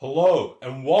Hello,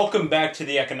 and welcome back to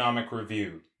the Economic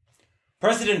Review.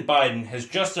 President Biden has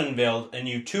just unveiled a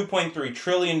new $2.3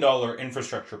 trillion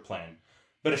infrastructure plan,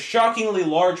 but a shockingly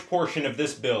large portion of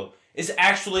this bill is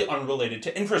actually unrelated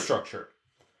to infrastructure.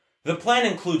 The plan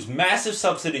includes massive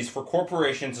subsidies for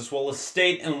corporations as well as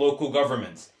state and local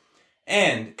governments,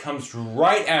 and comes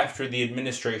right after the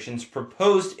administration's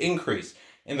proposed increase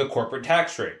in the corporate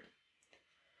tax rate.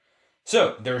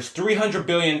 So, there's $300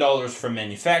 billion for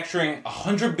manufacturing,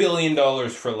 $100 billion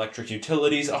for electric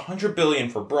utilities, $100 billion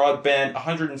for broadband,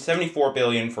 $174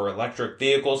 billion for electric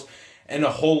vehicles, and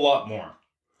a whole lot more.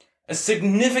 A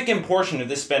significant portion of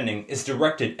this spending is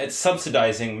directed at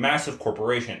subsidizing massive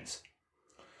corporations.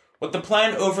 What the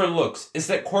plan overlooks is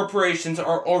that corporations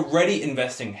are already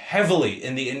investing heavily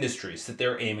in the industries that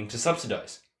they're aiming to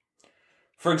subsidize.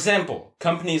 For example,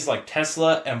 companies like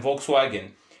Tesla and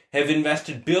Volkswagen have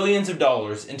invested billions of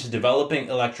dollars into developing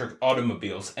electric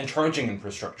automobiles and charging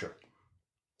infrastructure.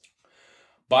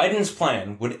 Biden's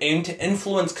plan would aim to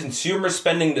influence consumer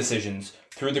spending decisions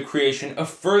through the creation of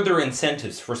further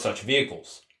incentives for such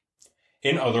vehicles.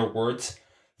 In other words,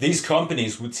 these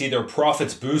companies would see their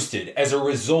profits boosted as a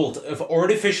result of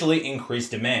artificially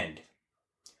increased demand.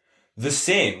 The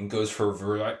same goes for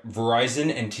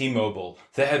Verizon and T-Mobile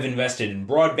that have invested in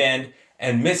broadband,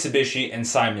 and Mitsubishi and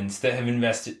Siemens that have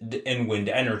invested in wind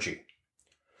energy.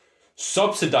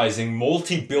 Subsidizing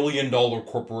multi-billion-dollar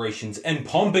corporations and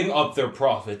pumping up their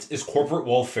profits is corporate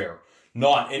welfare,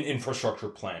 not an infrastructure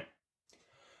plan.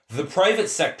 The private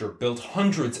sector built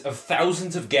hundreds of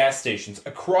thousands of gas stations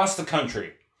across the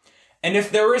country, and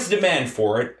if there is demand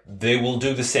for it, they will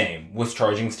do the same with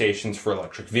charging stations for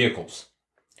electric vehicles.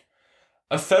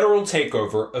 A federal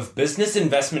takeover of business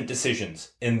investment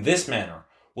decisions in this manner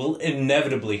will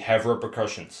inevitably have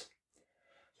repercussions.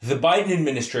 The Biden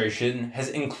administration has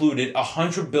included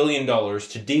 $100 billion to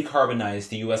decarbonize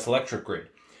the U.S. electric grid,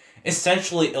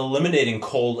 essentially eliminating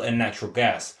coal and natural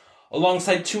gas,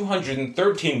 alongside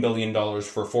 $213 billion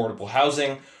for affordable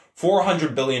housing,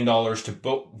 $400 billion to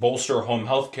bolster home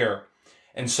health care,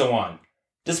 and so on.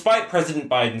 Despite President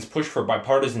Biden's push for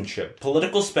bipartisanship,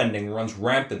 political spending runs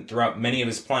rampant throughout many of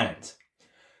his plans.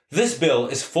 This bill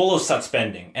is full of such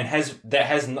spending and has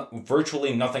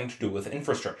virtually nothing to do with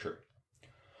infrastructure.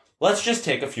 Let's just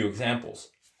take a few examples.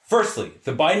 Firstly,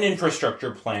 the Biden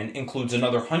infrastructure plan includes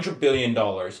another $100 billion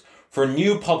for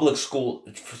new public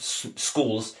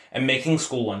schools and making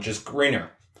school lunches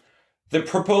greener. The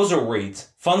proposal reads,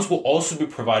 funds will also be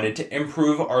provided to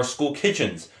improve our school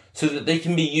kitchens so that they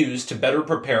can be used to better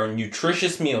prepare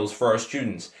nutritious meals for our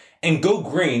students, and go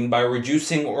green by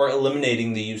reducing or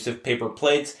eliminating the use of paper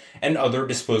plates and other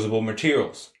disposable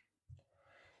materials.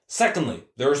 Secondly,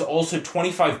 there is also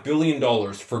 $25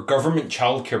 billion for government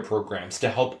childcare programs to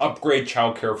help upgrade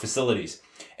childcare facilities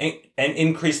and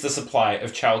increase the supply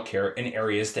of childcare in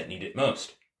areas that need it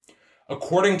most.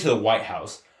 According to the White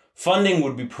House, funding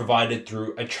would be provided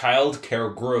through a child care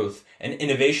growth and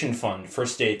innovation fund for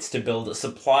states to build a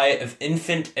supply of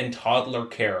infant and toddler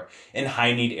care in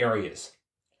high-need areas.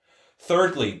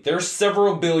 Thirdly, there's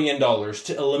several $billions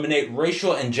to eliminate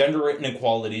racial and gender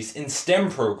inequalities in STEM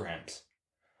programs.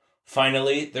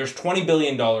 Finally, there's $20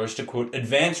 billion to, quote,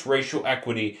 advance racial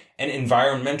equity and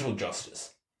environmental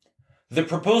justice. The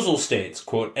proposal states,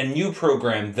 quote, a new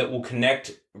program that will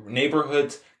connect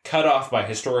neighborhoods cut off by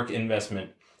historic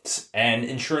investments and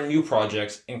ensure new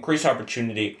projects, increase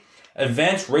opportunity,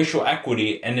 advance racial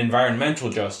equity and environmental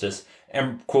justice,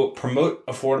 and, quote, promote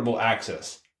affordable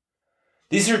access.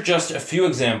 These are just a few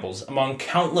examples among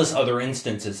countless other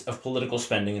instances of political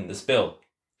spending in this bill.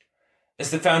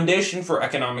 As the Foundation for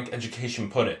Economic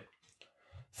Education put it,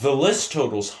 the list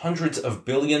totals hundreds of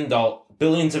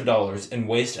billions of dollars in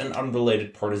waste and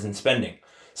unrelated partisan spending,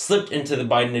 slipped into the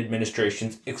Biden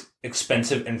administration's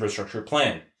expensive infrastructure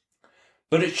plan.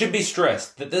 But it should be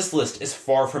stressed that this list is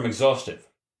far from exhaustive.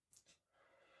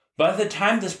 By the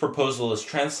time this proposal is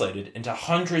translated into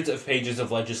hundreds of pages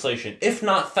of legislation, if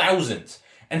not thousands,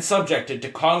 and subjected to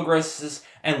Congress's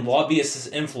and lobbyists'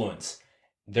 influence,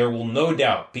 there will no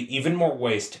doubt be even more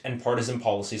waste and partisan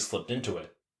policy slipped into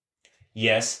it.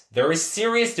 Yes, there is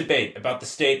serious debate about the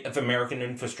state of American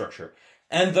infrastructure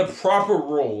and the proper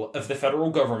role of the federal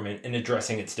government in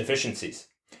addressing its deficiencies.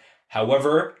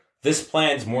 However, this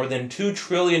plan's more than $2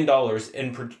 trillion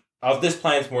in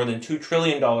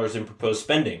proposed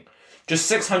spending.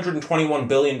 Just $621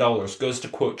 billion goes to,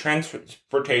 quote,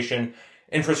 transportation,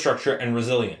 infrastructure, and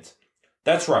resilience.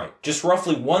 That's right, just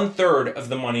roughly 1/3 of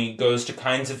the money goes to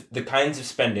the kinds of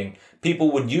spending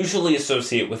people would usually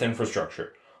associate with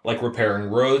infrastructure, like repairing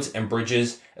roads and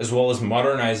bridges, as well as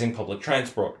modernizing public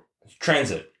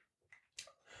transit.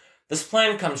 This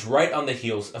plan comes right on the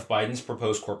heels of Biden's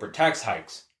proposed corporate tax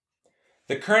hikes.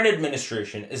 The current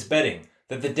administration is betting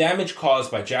that the damage caused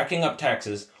by jacking up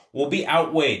taxes will be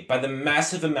outweighed by the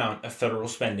massive amount of federal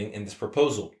spending in this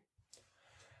proposal.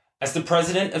 As the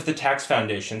president of the Tax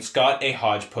Foundation, Scott A.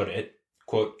 Hodge, put it,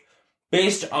 quote,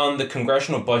 "Based on the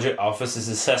Congressional Budget Office's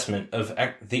assessment of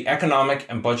the economic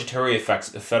and budgetary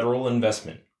effects of federal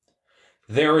investment,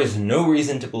 there is no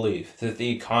reason to believe that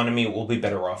the economy will be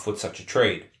better off with such a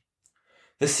trade.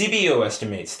 The CBO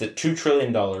estimates that $2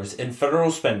 trillion in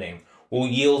federal spending will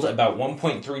yield about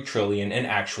 $1.3 trillion in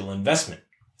actual investment.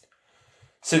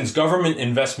 Since government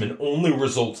investment only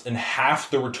results in half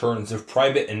the returns of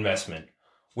private investment,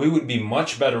 we would be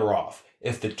much better off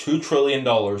if the $2 trillion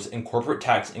in corporate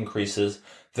tax increases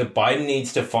that Biden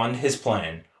needs to fund his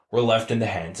plan were left in the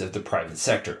hands of the private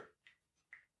sector."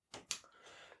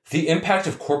 The impact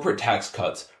of corporate tax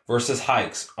cuts versus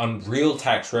hikes on real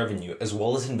tax revenue as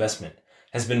well as investment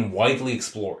has been widely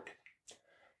explored.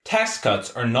 Tax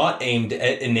cuts are not aimed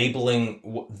at enabling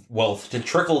wealth to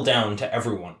trickle down to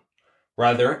everyone.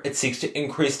 Rather, it seeks to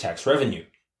increase tax revenue.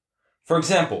 For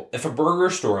example, if a burger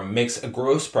store makes a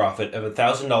gross profit of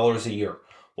 $1,000 a year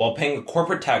while paying a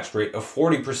corporate tax rate of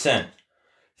 40%,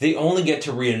 they only get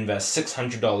to reinvest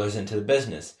 $600 into the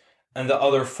business, and the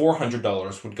other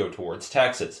 $400 would go towards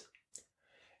taxes.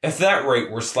 If that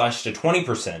rate were slashed to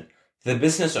 20%, the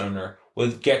business owner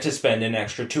would get to spend an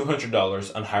extra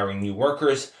 $200 on hiring new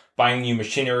workers, buying new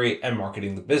machinery, and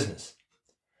marketing the business.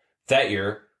 That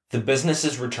year, the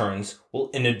business's returns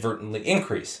will inadvertently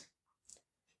increase.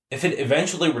 If it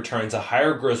eventually returns a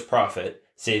higher gross profit,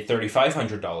 say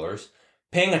 $3,500,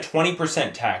 paying a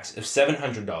 20% tax of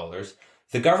 $700,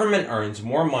 the government earns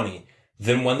more money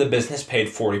than when the business paid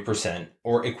 40%,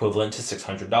 or equivalent to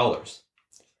 $600.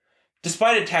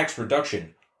 Despite a tax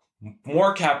reduction,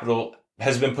 more capital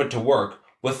has been put to work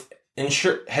which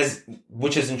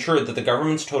has ensured that the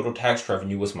government's total tax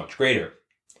revenue was much greater.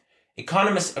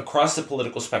 Economists across the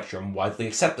political spectrum widely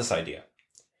accept this idea.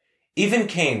 Even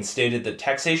Keynes stated that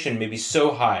taxation may be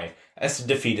so high as to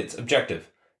defeat its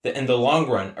objective, that in the long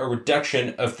run, a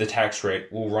reduction of the tax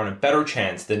rate will run a better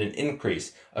chance than an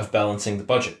increase of balancing the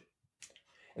budget.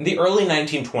 In the early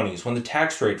 1920s, when the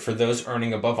tax rate for those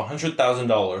earning above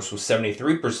 $100,000 was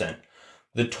 73%,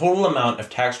 the total amount of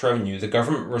tax revenue the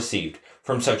government received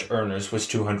from such earners was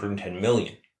 $210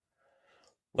 million.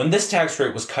 When this tax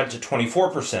rate was cut to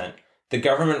 24%, the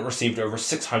government received over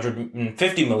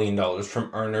 $650 million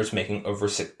from earners making over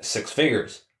six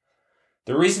figures.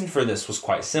 The reason for this was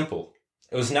quite simple.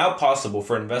 It was now possible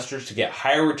for investors to get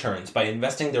higher returns by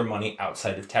investing their money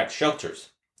outside of tax shelters.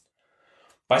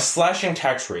 By slashing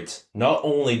tax rates, not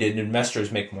only did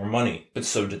investors make more money, but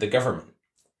so did the government.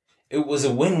 It was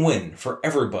a win-win for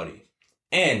everybody,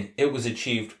 and it was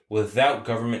achieved without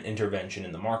government intervention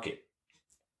in the market.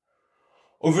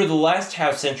 Over the last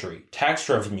half-century, tax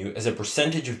revenue as a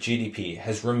percentage of GDP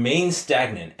has remained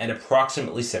stagnant at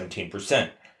approximately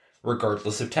 17%,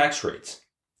 regardless of tax rates.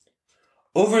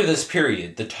 Over this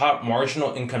period, the top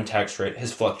marginal income tax rate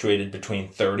has fluctuated between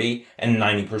 30 and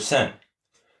 90%.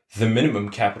 The minimum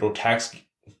capital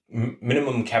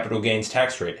gains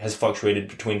tax rate has fluctuated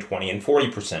between 20 and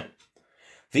 40%.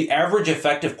 The average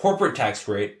effective corporate tax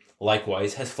rate,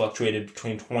 likewise, has fluctuated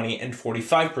between 20 and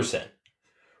 45%.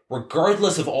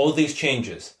 Regardless of all of these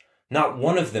changes, not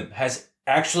one of them has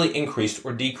actually increased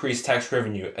or decreased tax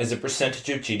revenue as a percentage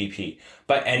of GDP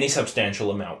by any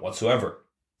substantial amount whatsoever.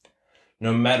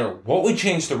 No matter what we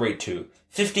change the rate to,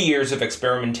 50 years of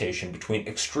experimentation between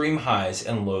extreme highs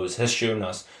and lows has shown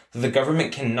us that the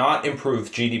government cannot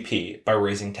improve GDP by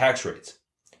raising tax rates.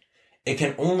 It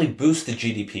can only boost the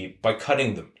GDP by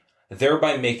cutting them,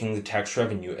 thereby making the tax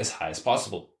revenue as high as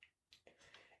possible.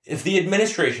 If the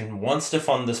administration wants to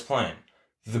fund this plan,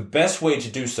 the best way to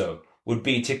do so would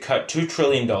be to cut $2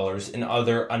 trillion in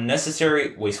other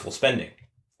unnecessary, wasteful spending.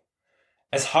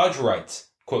 As Hodge writes,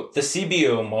 quote, "The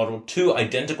CBO modeled two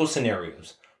identical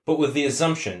scenarios, but with the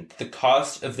assumption that the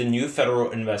cost of the new federal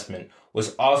investment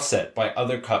was offset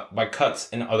by cuts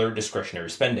in other discretionary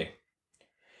spending.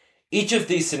 Each of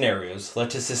these scenarios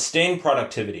led to sustained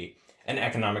productivity and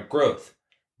economic growth,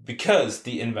 because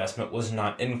the investment was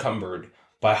not encumbered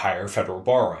by higher federal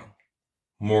borrowing.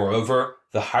 Moreover,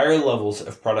 the higher levels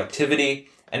of productivity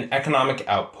and economic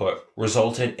output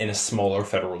resulted in a smaller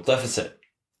federal deficit.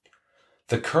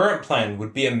 The current plan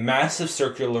would be a massive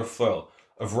circular flow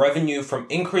of revenue from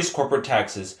increased corporate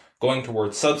taxes going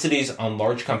towards subsidies on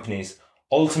large companies,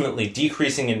 ultimately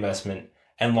decreasing investment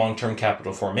and long-term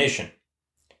capital formation.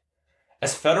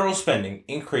 As federal spending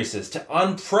increases to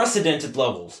unprecedented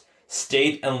levels,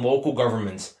 state and local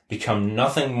governments become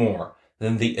nothing more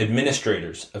than the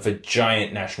administrators of a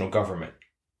giant national government.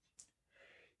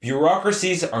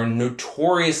 Bureaucracies are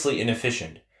notoriously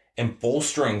inefficient, and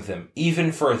bolstering them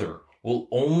even further will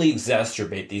only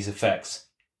exacerbate these effects.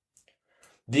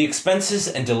 The expenses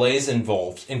and delays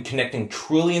involved in connecting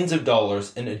trillions of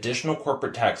dollars in additional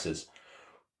corporate taxes,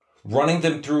 running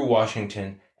them through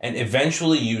Washington, and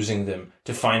eventually using them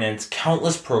to finance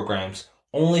countless programs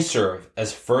only serve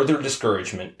as further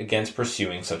discouragement against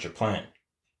pursuing such a plan.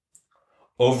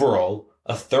 Overall,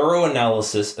 a thorough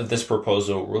analysis of this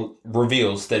proposal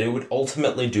reveals that it would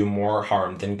ultimately do more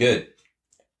harm than good.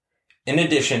 In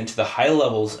addition to the high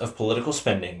levels of political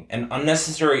spending and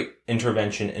unnecessary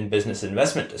intervention in business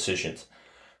investment decisions,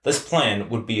 this plan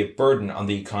would be a burden on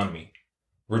the economy,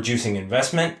 reducing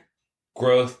investment,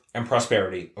 growth, and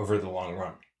prosperity over the long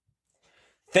run.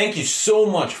 Thank you so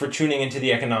much for tuning into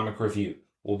the Economic Review.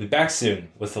 We'll be back soon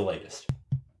with the latest.